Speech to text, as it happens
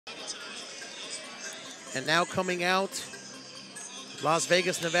And now coming out, Las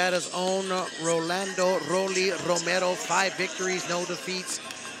Vegas, Nevada's own Rolando Romero. 5 victories, no defeats.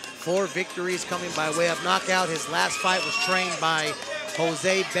 4 victories coming by way of knockout. His last fight was trained by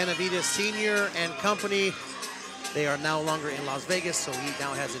Jose Benavides Sr. and company. They are no longer in Las Vegas, so he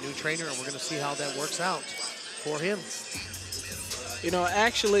now has a new trainer, and we're going to see how that works out for him. You know,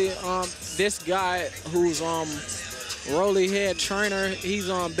 actually, this guy who's Rolly head trainer, he's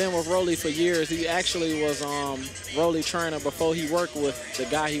been with Rolly for years. He actually was Rolly trainer before he worked with the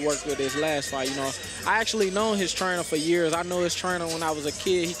guy he worked with his last fight. You know, I actually known his trainer for years. I know his trainer when I was a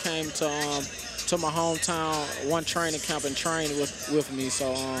kid. He came to my hometown one training camp and trained with me.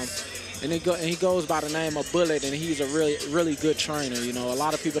 So and he goes by the name of Bullet, and he's a really good trainer. You know, a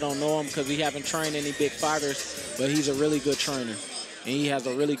lot of people don't know him because he haven't trained any big fighters, but he's a really good trainer, and he has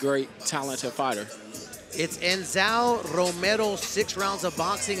a really great, talented fighter. It's Nzau Romero, 6 rounds of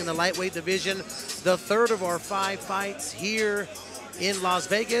boxing in the lightweight division. The third of our 5 fights here in Las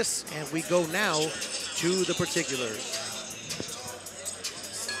Vegas. And we go now to the particulars.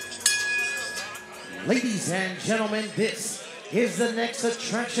 Ladies and gentlemen, this is the next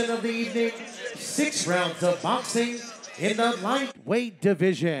attraction of the evening. 6 rounds of boxing in the lightweight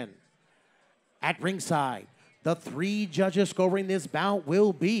division. At ringside, the 3 judges scoring this bout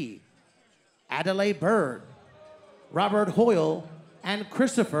will be Adelaide Bird, Robert Hoyle, and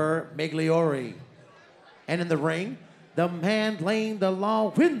Christopher Migliori. And in the ring, the man laying the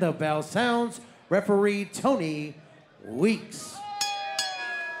law when the bell sounds, referee Tony Weeks.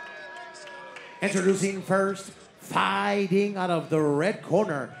 Introducing first, fighting out of the red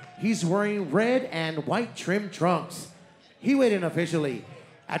corner. He's wearing red and white trim trunks. He weighed in officially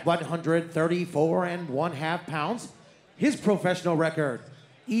at 134 1/2 pounds. His professional record,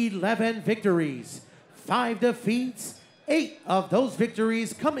 11 victories, 5 defeats, 8 of those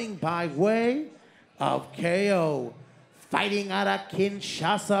victories coming by way of KO. Fighting out of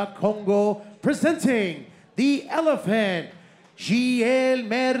Kinshasa, Congo, presenting the Elephant,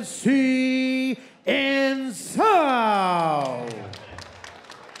 Dieumerci Nzau.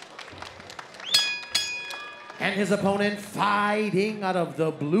 And his opponent fighting out of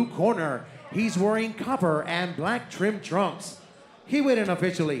the blue corner. He's wearing copper and black trim trunks. He weighed in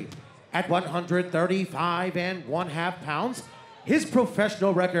officially at 135 1/2 pounds. His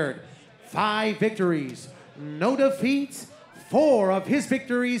professional record, 5 victories, no defeats, 4 of his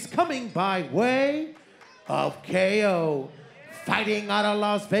victories coming by way of KO. Fighting out of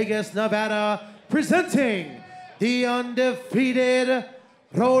Las Vegas, Nevada, presenting the undefeated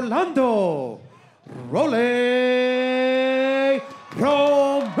Rolando Romero.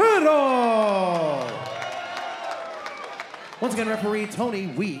 Once again, referee Tony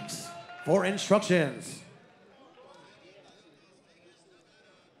Weeks for instructions.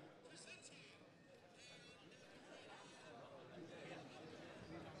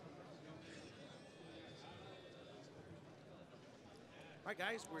 All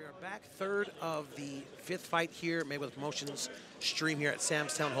right, guys, we are back. Third of the 5th fight here, Mayweather Promotions stream here at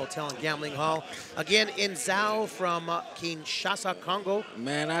Sam's Town Hotel and Gambling Hall. Again, Nzau from Kinshasa, Congo.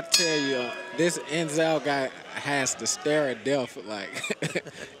 Man, I tell you, this Nzau guy has to stare at death. Like,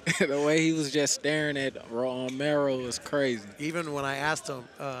 the way he was just staring at Romero was crazy. Even when I asked him,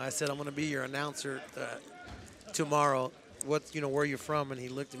 I said, I'm going to be your announcer tomorrow. Where you're from? And he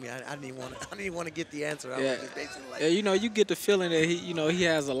looked at me. I didn't even want to get the answer. I was just basically like, yeah, you know, you get the feeling that he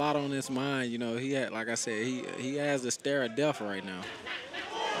has a lot on his mind. You know, like I said, he has the stare of death right now.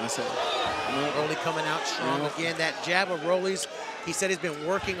 I said, Rolly coming out strong again. That jab of Rolly's, he said he's been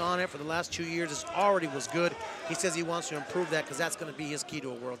working on it for the last 2 years. It already was good. He says he wants to improve that because that's going to be his key to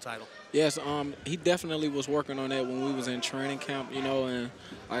a world title. Yes, he definitely was working on that when we was in training camp, you know, and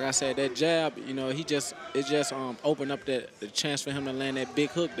like I said, that jab, you know, it just opened up the chance for him to land that big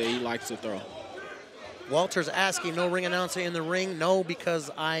hook that he likes to throw. Walter's asking, no ring announcer in the ring? No,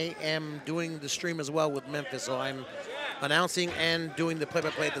 because I am doing the stream as well with Memphis, so I'm announcing and doing the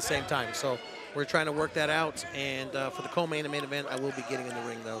play-by-play at the same time. So we're trying to work that out, and for the co-main and main event, I will be getting in the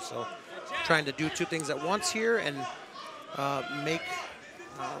ring, though. So trying to do 2 things at once here and make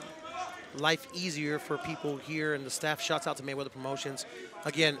life easier for people here and the staff. Shouts out to Mayweather Promotions.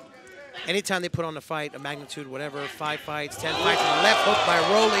 Again, anytime they put on a fight, a magnitude, whatever, 5 fights, 10 fights, and a left hook by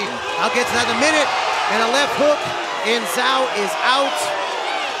Rolly. I'll get to that in a minute. And a left hook. Nzau is out.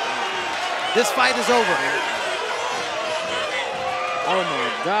 This fight is over. Oh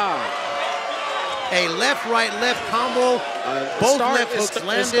my God. A left-right left combo. Both left hooks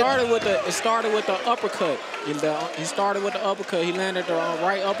landed. It started with the uppercut. He started with the uppercut. He landed the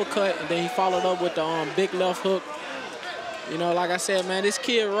right uppercut, and then he followed up with the big left hook. You know, like I said, man, this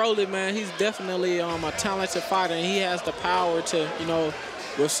kid Rolly, man, he's definitely a talented fighter, and he has the power to, you know,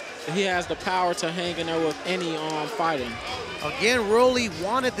 he has the power to hang in there with any fighter. Again, Rolly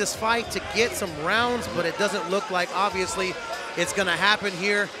wanted this fight to get some rounds, but it doesn't look like, obviously, it's going to happen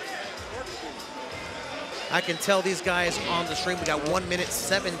here. I can tell these guys on the stream, we got 1 minute,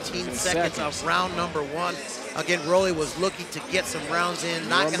 17 seconds of round number 1. Again, Rolly was looking to get some rounds in.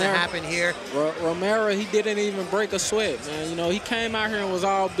 Not going to happen here. Romero, he didn't even break a sweat, man. You know, he came out here and was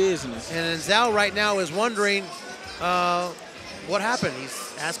all business. And Nzau right now is wondering what happened.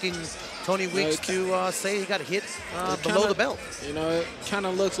 He's asking Tony Weeks to say he got hit below the belt. You know, it kind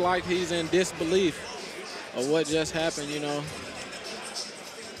of looks like he's in disbelief of what just happened, you know.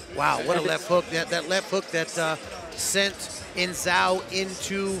 Wow, what a left hook. That left hook that sent Nzau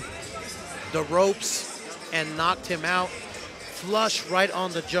into the ropes and knocked him out. Flush right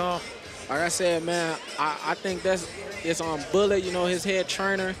on the jaw. Like I said, man, I think it's on Bullet, you know, his head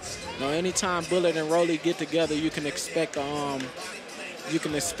trainer. You know, anytime Bullet and Rolly get together, you can expect a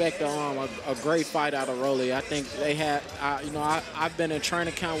great fight out of Rolly. I think they had, you know, I've been in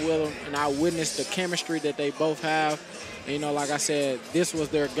training camp with them, and I witnessed the chemistry that they both have. And, you know, like I said, this was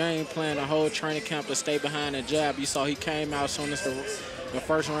their game plan, the whole training camp, to stay behind the jab. You saw he came out as soon as the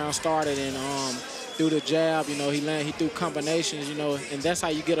first round started, and threw the jab. You know, he threw combinations. You know, and that's how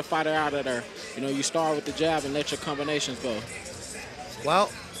you get a fighter out of there. You know, you start with the jab and let your combinations go. Well,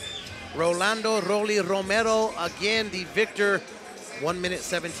 Rolando Romero again, the victor. 1 minute,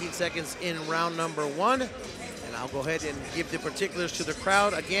 17 seconds in round number 1. And I'll go ahead and give the particulars to the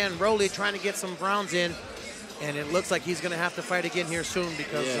crowd. Again, Rolly trying to get some rounds in. And it looks like he's going to have to fight again here soon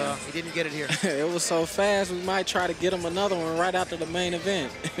because he didn't get it here. It was so fast, we might try to get him another one right after the main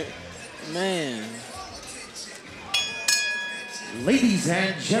event. Man. Ladies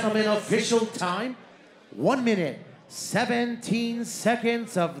and gentlemen, official time, 1 minute, 17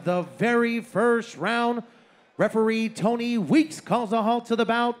 seconds of the very first round. Referee Tony Weeks calls a halt to the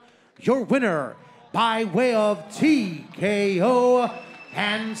bout. Your winner by way of TKO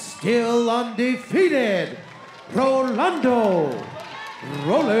and still undefeated, Rolando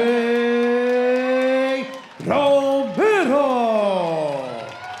Romero.